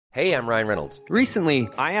Hey, I'm Ryan Reynolds. Recently,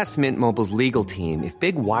 I asked Mint Mobile's legal team if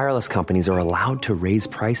big wireless companies are allowed to raise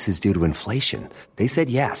prices due to inflation. They said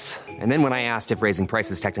yes. And then when I asked if raising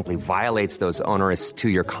prices technically violates those onerous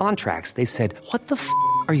two-year contracts, they said, "What the f***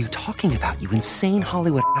 are you talking about, you insane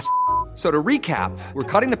Hollywood ass?" So to recap, we're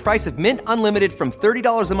cutting the price of Mint Unlimited from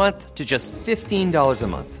 $30 a month to just $15 a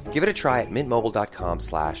month. Give it a try at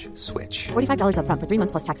mintmobile.com/switch. $45 up front for 3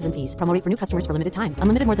 months plus taxes and fees. Promo rate for new customers for limited time.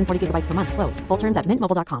 Unlimited more than 40 gigabytes per month. Slows full terms at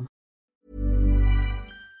mintmobile.com.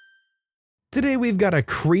 Today we've got a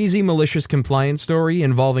crazy malicious compliance story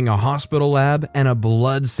involving a hospital lab and a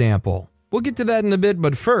blood sample. We'll get to that in a bit,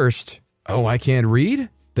 but first, I can't read?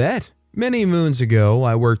 Bet. Many moons ago,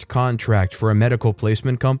 I worked contract for a medical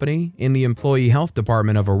placement company in the employee health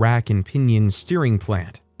department of a rack and pinion steering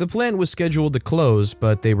plant. The plant was scheduled to close,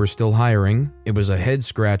 but they were still hiring. It was a head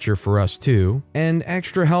scratcher for us too, and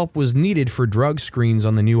extra help was needed for drug screens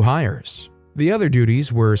on the new hires. The other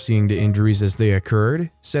duties were seeing to injuries as they occurred,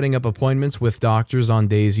 setting up appointments with doctors on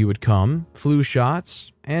days you would come, flu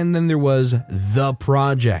shots, and then there was the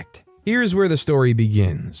project. Here's where the story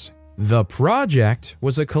begins. The project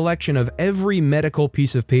was a collection of every medical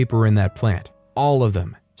piece of paper in that plant. All of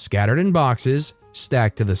them, scattered in boxes,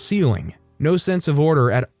 stacked to the ceiling. No sense of order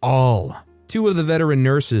at all. Two of the veteran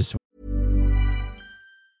nurses.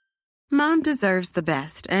 Mom deserves the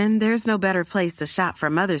best, and there's no better place to shop for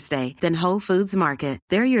Mother's Day than Whole Foods Market.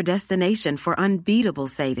 They're your destination for unbeatable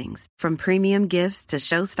savings, from premium gifts to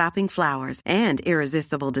show-stopping flowers and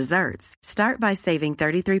irresistible desserts. Start by saving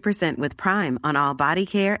 33% with Prime on all body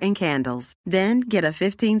care and candles. Then get a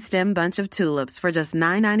 15-stem bunch of tulips for just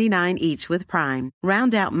 $9.99 each with Prime.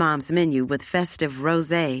 Round out Mom's menu with festive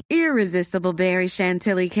rosé, irresistible berry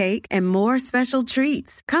chantilly cake, and more special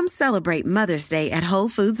treats. Come celebrate Mother's Day at Whole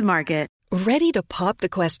Foods Market. Ready to pop the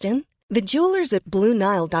question? The jewelers at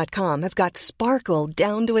BlueNile.com have got sparkle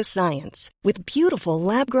down to a science with beautiful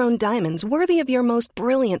lab-grown diamonds worthy of your most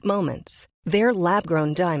brilliant moments. Their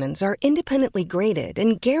lab-grown diamonds are independently graded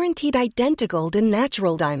and guaranteed identical to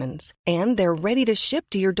natural diamonds, and they're ready to ship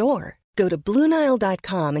to your door. Go to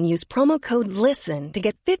BlueNile.com and use promo code LISTEN to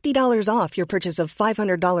get $50 off your purchase of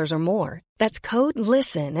 $500 or more. That's code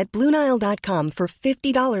LISTEN at BlueNile.com for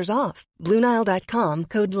 $50 off. BlueNile.com,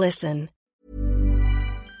 code LISTEN.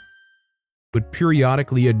 Would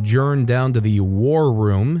periodically adjourn down to the war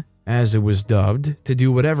room, as it was dubbed, to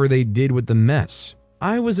do whatever they did with the mess.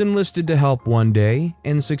 I was enlisted to help one day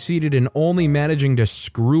and succeeded in only managing to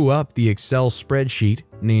screw up the Excel spreadsheet,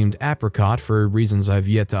 named Apricot for reasons I've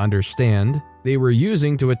yet to understand, they were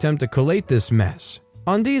using to attempt to collate this mess.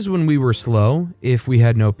 On days when we were slow, if we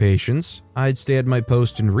had no patience, I'd stay at my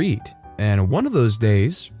post and read. And one of those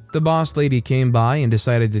days, the boss lady came by and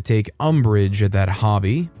decided to take umbrage at that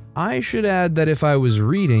hobby. I should add that if I was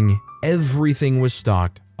reading, everything was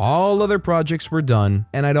stocked, all other projects were done,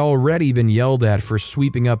 and I'd already been yelled at for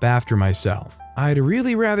sweeping up after myself. I'd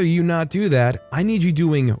really rather you not do that. I need you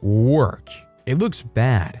doing work. It looks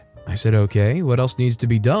bad. I said, okay, what else needs to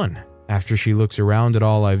be done? After she looks around at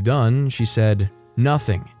all I've done, she said,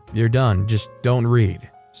 nothing. You're done. Just don't read.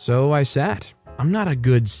 So I sat. I'm not a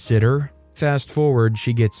good sitter. Fast forward,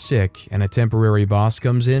 she gets sick and a temporary boss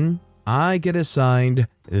comes in. I get assigned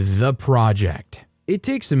the project. It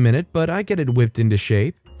takes a minute, but I get it whipped into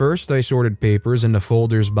shape. First, I sorted papers into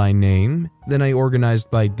folders by name. Then I organized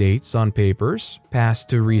by dates on papers, past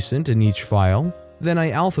to recent in each file. Then I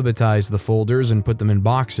alphabetized the folders and put them in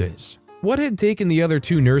boxes. What had taken the other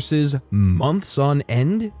two nurses months on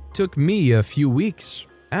end took me a few weeks.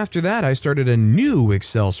 After that, I started a new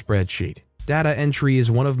Excel spreadsheet. Data entry is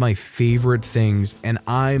one of my favorite things, and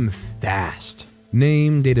I'm fast.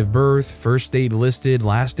 Name, date of birth, first date listed,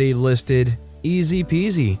 last date listed. Easy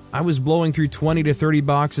peasy. I was blowing through 20 to 30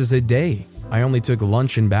 boxes a day. I only took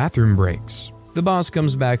lunch and bathroom breaks. The boss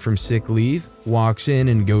comes back from sick leave, walks in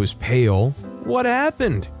and goes pale. What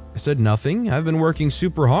happened? I said, nothing. I've been working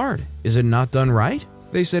super hard. Is it not done right?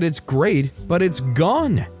 They said, it's great, but it's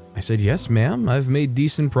gone. I said, yes, ma'am. I've made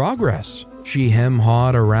decent progress. She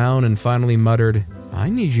hem-hawed around and finally muttered, I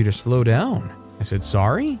need you to slow down. I said,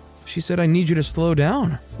 sorry? She said, I need you to slow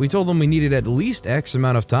down. We told them we needed at least X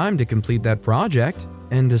amount of time to complete that project,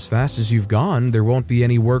 and as fast as you've gone, there won't be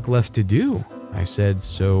any work left to do. I said,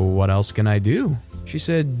 so what else can I do? She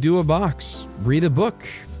said, do a box, read a book,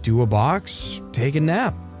 do a box, take a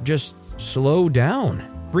nap. Just slow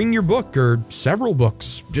down. Bring your book or several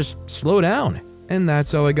books. Just slow down. And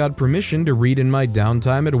that's how I got permission to read in my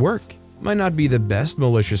downtime at work. Might not be the best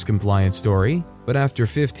malicious compliance story, but after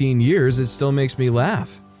 15 years, it still makes me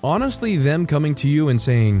laugh. Honestly, them coming to you and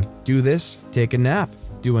saying, do this, take a nap,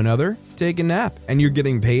 Do another, take a nap, and you're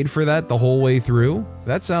getting paid for that the whole way through?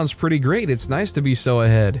 That sounds pretty great. It's nice to be so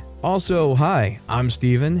ahead. Also, hi, I'm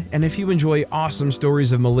Steven, and if you enjoy awesome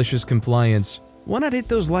stories of malicious compliance, why not hit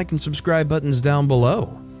those like and subscribe buttons down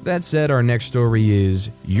below? That said, our next story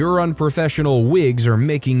is, Your Unprofessional Wigs Are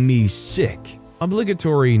Making Me Sick.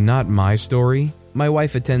 Obligatory, not my story. My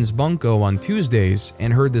wife attends Bunko on Tuesdays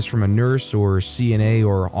and heard this from a nurse or CNA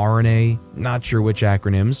or RNA, not sure which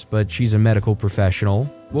acronyms, but she's a medical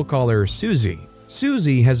professional. We'll call her Susie.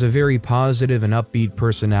 Susie has a very positive and upbeat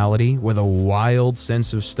personality with a wild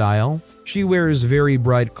sense of style. She wears very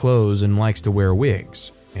bright clothes and likes to wear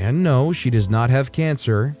wigs. And no, she does not have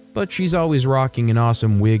cancer, but she's always rocking an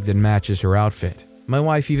awesome wig that matches her outfit. My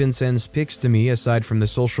wife even sends pics to me aside from the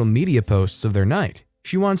social media posts of their night.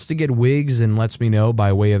 She wants to get wigs and lets me know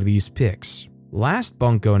by way of these pics. Last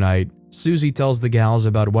Bunko night, Susie tells the gals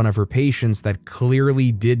about one of her patients that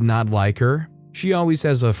clearly did not like her. She always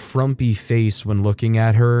has a frumpy face when looking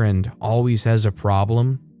at her and always has a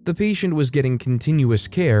problem. The patient was getting continuous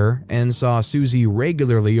care and saw Susie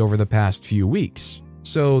regularly over the past few weeks.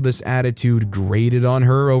 So this attitude grated on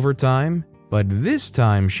her over time, but this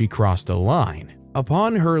time she crossed a line.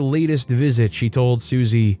 Upon her latest visit, she told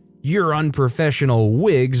Susie, "Your unprofessional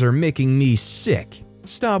wigs are making me sick.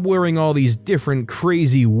 Stop wearing all these different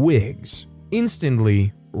crazy wigs."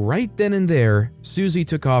 Instantly, right then and there, Susie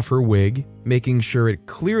took off her wig, making sure it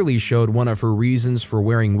clearly showed one of her reasons for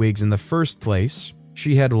wearing wigs in the first place.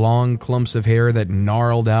 She had long clumps of hair that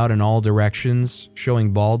gnarled out in all directions,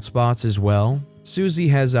 showing bald spots as well. Susie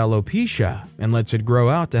has alopecia and lets it grow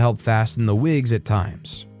out to help fasten the wigs at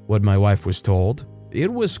times. What my wife was told,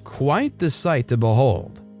 it was quite the sight to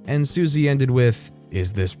behold. And Susie ended with,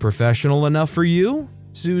 "Is this professional enough for you?"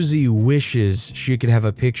 Susie wishes she could have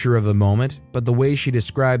a picture of the moment, but the way she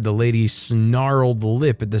described the lady's snarled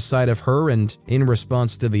lip at the sight of her and in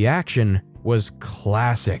response to the action was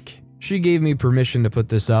classic. She gave me permission to put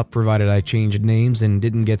this up provided I changed names and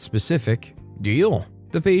didn't get specific. Deal.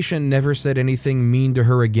 The patient never said anything mean to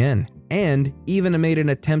her again, and even made an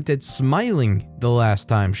attempt at smiling the last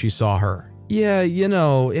time she saw her. Yeah,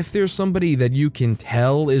 if there's somebody that you can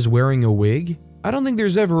tell is wearing a wig, I don't think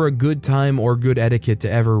there's ever a good time or good etiquette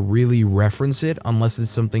to ever really reference it unless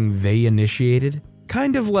it's something they initiated.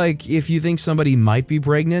 Kind of like if you think somebody might be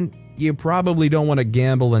pregnant, you probably don't want to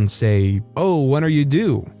gamble and say, "Oh, when are you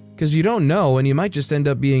due?" Because you don't know and you might just end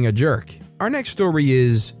up being a jerk. Our next story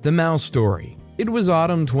is The Mouse Story. It was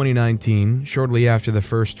autumn 2019, shortly after the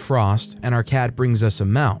first frost, and our cat brings us a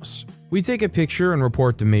mouse. We take a picture and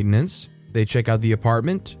report to maintenance. They check out the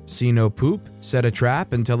apartment, see no poop, set a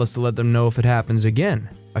trap, and tell us to let them know if it happens again.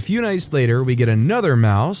 A few nights later, we get another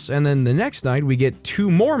mouse, and then the next night we get 2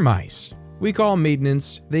 more mice. We call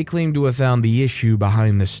maintenance, they claim to have found the issue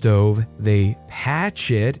behind the stove, they patch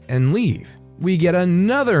it and leave. We get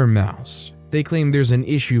another mouse. They claim there's an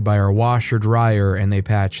issue by our washer dryer and they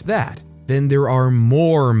patch that. Then there are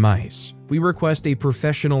more mice. We request a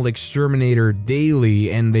professional exterminator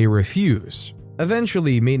daily and they refuse.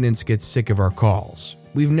 Eventually, maintenance gets sick of our calls.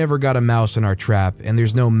 We've never got a mouse in our trap and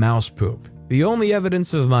there's no mouse poop. The only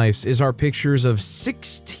evidence of mice is our pictures of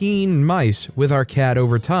 16 mice with our cat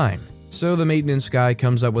over time. So the maintenance guy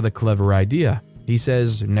comes up with a clever idea. He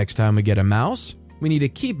says, next time we get a mouse, we need to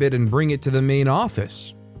keep it and bring it to the main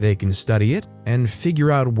office. They can study it and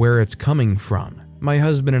figure out where it's coming from. My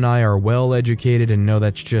husband and I are well educated and know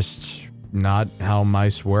that's just not how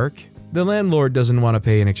mice work. The landlord doesn't want to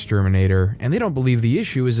pay an exterminator, and they don't believe the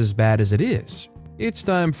issue is as bad as it is. It's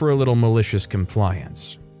time for a little malicious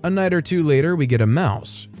compliance. A night or two later, we get a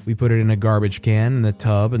mouse. We put it in a garbage can in the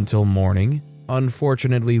tub until morning.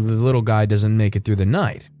 Unfortunately, the little guy doesn't make it through the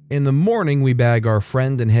night. In the morning, we bag our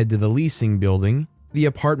friend and head to the leasing building. The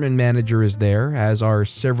apartment manager is there, as are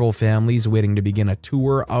several families waiting to begin a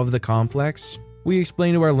tour of the complex. We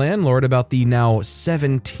explain to our landlord about the now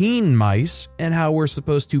 17 mice and how we're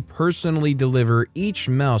supposed to personally deliver each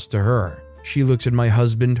mouse to her. She looks at my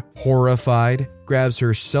husband, horrified, grabs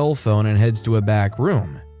her cell phone and heads to a back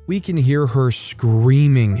room. We can hear her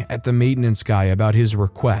screaming at the maintenance guy about his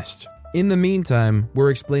request. In the meantime, we're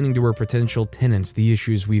explaining to her potential tenants the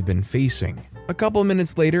issues we've been facing. A couple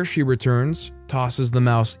minutes later, she returns, tosses the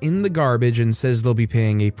mouse in the garbage and says they'll be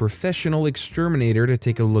paying a professional exterminator to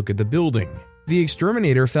take a look at the building. The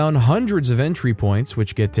exterminator found hundreds of entry points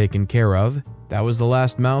which get taken care of. That was the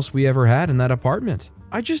last mouse we ever had in that apartment.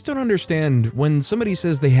 I just don't understand when somebody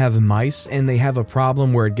says they have mice and they have a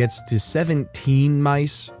problem where it gets to 17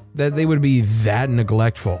 mice, that they would be that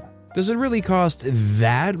neglectful. Does it really cost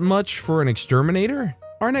that much for an exterminator?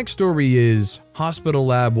 Our next story is Hospital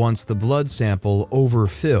Lab wants the blood sample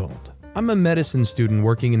overfilled. I'm a medicine student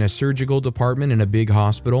working in a surgical department in a big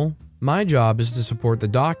hospital. My job is to support the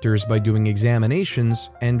doctors by doing examinations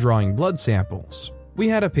and drawing blood samples. We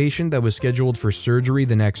had a patient that was scheduled for surgery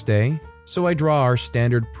the next day, so I draw our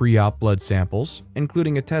standard pre-op blood samples,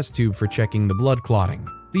 including a test tube for checking the blood clotting.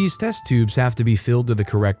 These test tubes have to be filled to the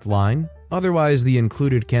correct line, otherwise the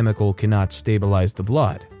included chemical cannot stabilize the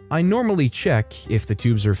blood. I normally check if the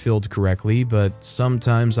tubes are filled correctly, but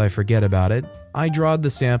sometimes I forget about it. I drawed the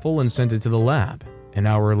sample and sent it to the lab. An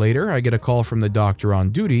hour later, I get a call from the doctor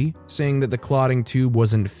on duty saying that the clotting tube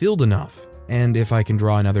wasn't filled enough, and if I can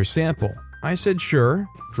draw another sample. I said sure,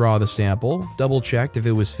 draw the sample, double-checked if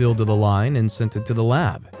it was filled to the line, and sent it to the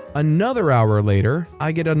lab. Another hour later,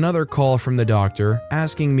 I get another call from the doctor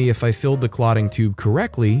asking me if I filled the clotting tube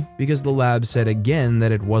correctly because the lab said again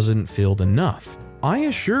that it wasn't filled enough. I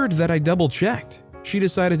assured that I double-checked. She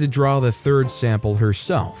decided to draw the third sample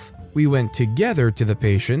herself. We went together to the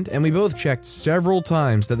patient and we both checked several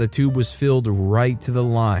times that the tube was filled right to the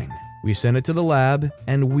line. We sent it to the lab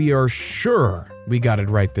and we are sure we got it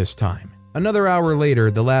right this time. Another hour later,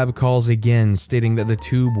 the lab calls again stating that the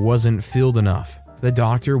tube wasn't filled enough. The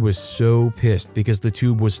doctor was so pissed because the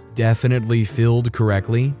tube was definitely filled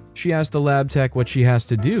correctly. She asked the lab tech what she has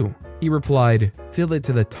to do. He replied, "Fill it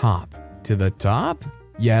to the top." To the top?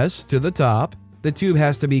 Yes, to the top. The tube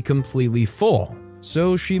has to be completely full.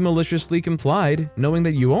 So she maliciously complied, knowing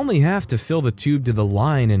that you only have to fill the tube to the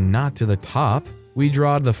line and not to the top. We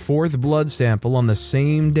drawed the fourth blood sample on the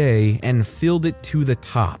same day and filled it to the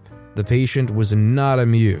top. The patient was not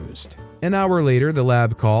amused. An hour later, the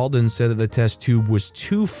lab called and said that the test tube was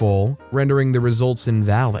too full, rendering the results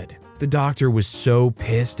invalid. The doctor was so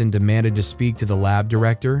pissed and demanded to speak to the lab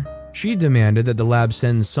director. She demanded that the lab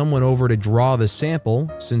send someone over to draw the sample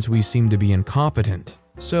since we seemed to be incompetent.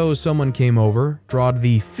 So someone came over, drawed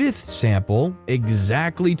the fifth sample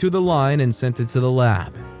exactly to the line and sent it to the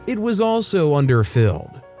lab. It was also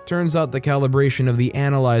underfilled. Turns out the calibration of the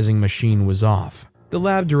analyzing machine was off. The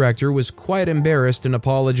lab director was quite embarrassed and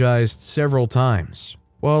apologized several times.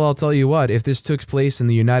 Well, I'll tell you what, if this took place in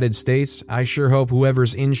the United States, I sure hope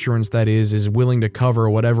whoever's insurance that is willing to cover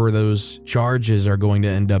whatever those charges are going to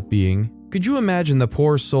end up being. Could you imagine the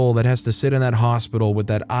poor soul that has to sit in that hospital with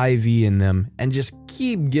that IV in them and just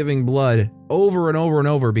keep giving blood over and over and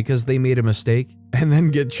over because they made a mistake and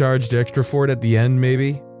then get charged extra for it at the end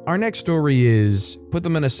maybe? Our next story is, put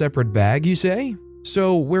them in a separate bag, you say?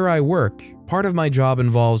 So where I work, part of my job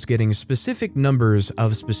involves getting specific numbers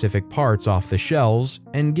of specific parts off the shelves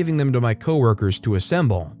and giving them to my coworkers to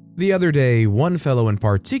assemble. The other day, one fellow in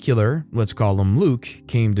particular, let's call him Luke,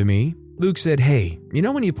 came to me. Luke said, "Hey, you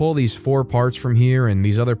know when you pull these 4 parts from here and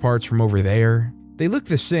these other parts from over there? They look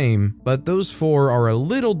the same, but those 4 are a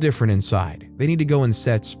little different inside. They need to go in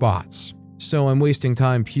set spots. So I'm wasting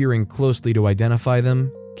time peering closely to identify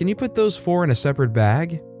them. Can you put those 4 in a separate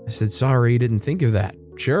bag?" I said, "Sorry, didn't think of that."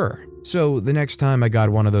 "Sure." So the next time I got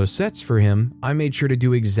one of those sets for him, I made sure to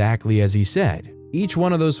do exactly as he said. Each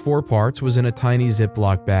one of those 4 parts was in a tiny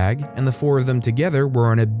Ziploc bag, and the 4 of them together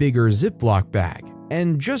were in a bigger Ziploc bag.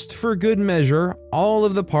 And just for good measure, all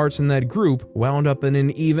of the parts in that group wound up in an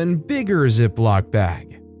even bigger Ziploc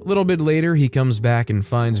bag. A little bit later, he comes back and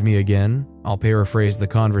finds me again. I'll paraphrase the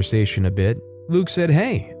conversation a bit. Luke said,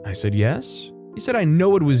 "Hey." I said, "Yes." He said, "I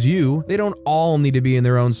know it was you. They don't all need to be in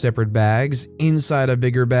their own separate bags, inside a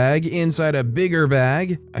bigger bag, inside a bigger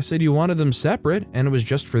bag." I said, "You wanted them separate, and it was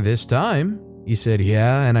just for this time." He said,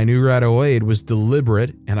 "Yeah, and I knew right away it was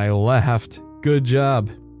deliberate," and I laughed. Good job.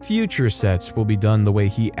 Future sets will be done the way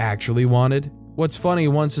he actually wanted. What's funny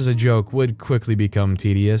once as a joke would quickly become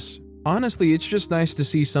tedious. Honestly, it's just nice to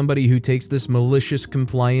see somebody who takes this malicious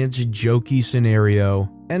compliance jokey scenario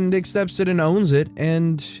and accepts it and owns it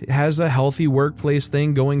and has a healthy workplace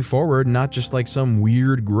thing going forward, not just like some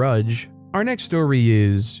weird grudge. Our next story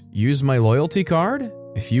is, use my loyalty card?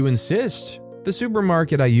 If you insist. The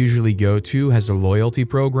supermarket I usually go to has a loyalty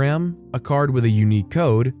program, a card with a unique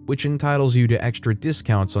code, which entitles you to extra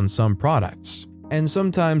discounts on some products, and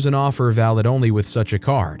sometimes an offer valid only with such a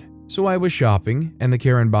card. So I was shopping, and the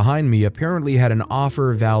Karen behind me apparently had an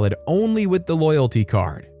offer valid only with the loyalty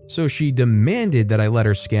card, so she demanded that I let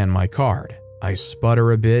her scan my card. I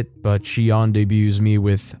sputter a bit, but she on-debuts me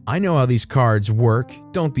with, "I know how these cards work,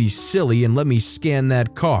 don't be silly and let me scan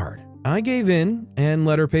that card." I gave in and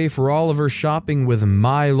let her pay for all of her shopping with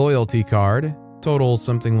my loyalty card, total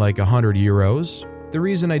something like €100. The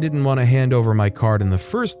reason I didn't want to hand over my card in the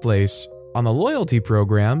first place, on the loyalty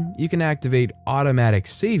program, you can activate automatic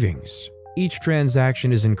savings. Each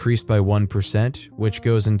transaction is increased by 1%, which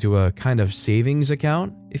goes into a kind of savings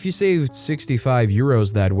account. If you saved 65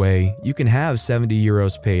 euros that way, you can have 70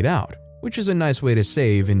 euros paid out, which is a nice way to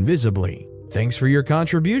save invisibly. Thanks for your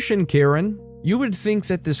contribution, Karen. You would think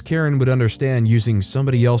that this Karen would understand using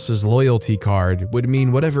somebody else's loyalty card would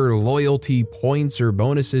mean whatever loyalty points or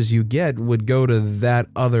bonuses you get would go to that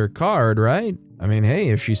other card, right? I mean, hey,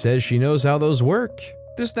 if she says she knows how those work.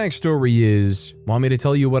 This next story is, want me to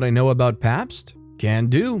tell you what I know about Pabst? Can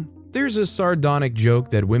do. There's a sardonic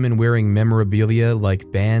joke that women wearing memorabilia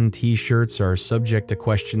like band t-shirts are subject to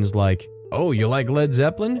questions like, oh, you like Led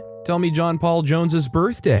Zeppelin? Tell me John Paul Jones's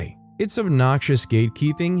birthday. It's obnoxious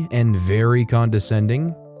gatekeeping and very condescending,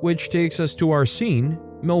 which takes us to our scene,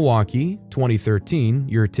 Milwaukee, 2013,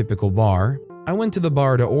 your typical bar. I went to the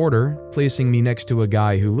bar to order, placing me next to a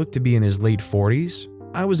guy who looked to be in his late 40s.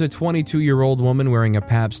 I was a 22-year-old woman wearing a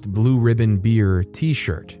Pabst Blue Ribbon Beer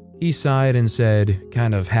t-shirt. He sighed and said,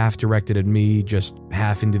 kind of half directed at me, just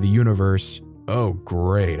half into the universe, oh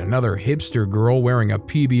great, another hipster girl wearing a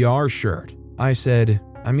PBR shirt. I said,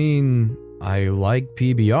 I like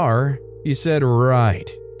PBR. He said, right.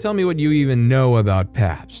 Tell me what you even know about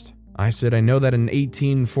Pabst. I said, I know that in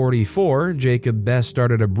 1844, Jacob Best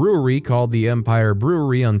started a brewery called the Empire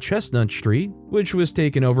Brewery on Chestnut Street, which was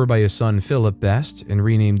taken over by his son Philip Best and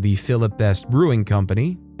renamed the Philip Best Brewing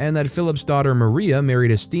Company, and that Philip's daughter Maria married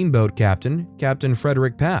a steamboat captain, Captain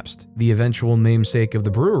Frederick Pabst, the eventual namesake of the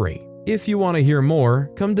brewery. If you want to hear more,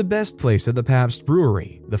 come to Best Place at the Pabst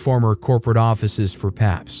Brewery, the former corporate offices for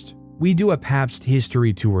Pabst. We do a Pabst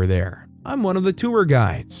history tour there. I'm one of the tour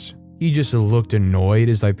guides. He just looked annoyed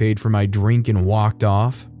as I paid for my drink and walked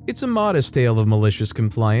off. It's a modest tale of malicious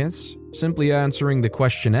compliance, simply answering the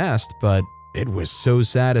question asked, but it was so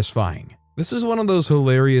satisfying. This is one of those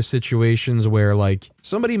hilarious situations where,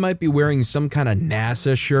 somebody might be wearing some kind of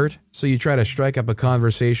NASA shirt, so you try to strike up a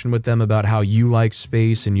conversation with them about how you like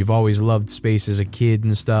space and you've always loved space as a kid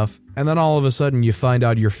and stuff, and then all of a sudden you find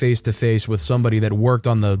out you're face-to-face with somebody that worked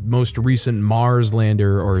on the most recent Mars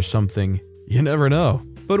lander or something. You never know.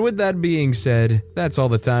 But with that being said, that's all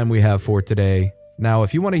the time we have for today. Now,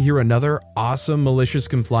 if you want to hear another awesome malicious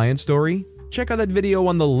compliance story, check out that video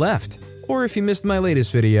on the left. Or if you missed my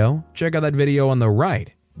latest video, check out that video on the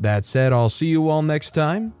right. That said, I'll see you all next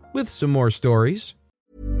time with some more stories.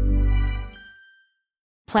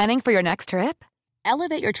 Planning for your next trip?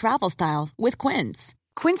 Elevate your travel style with Quince.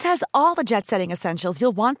 Quince has all the jet-setting essentials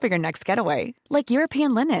you'll want for your next getaway, like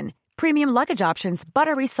European linen, premium luggage options,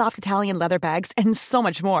 buttery soft Italian leather bags, and so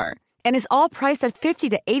much more. And is all priced at 50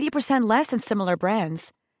 to 80% less than similar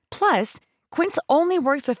brands. Plus, Quince only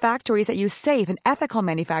works with factories that use safe and ethical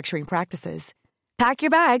manufacturing practices. Pack your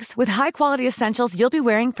bags with high-quality essentials you'll be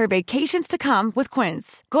wearing for vacations to come with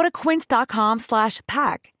Quince. Go to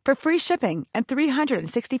quince.com/pack for free shipping and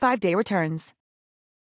 365-day returns.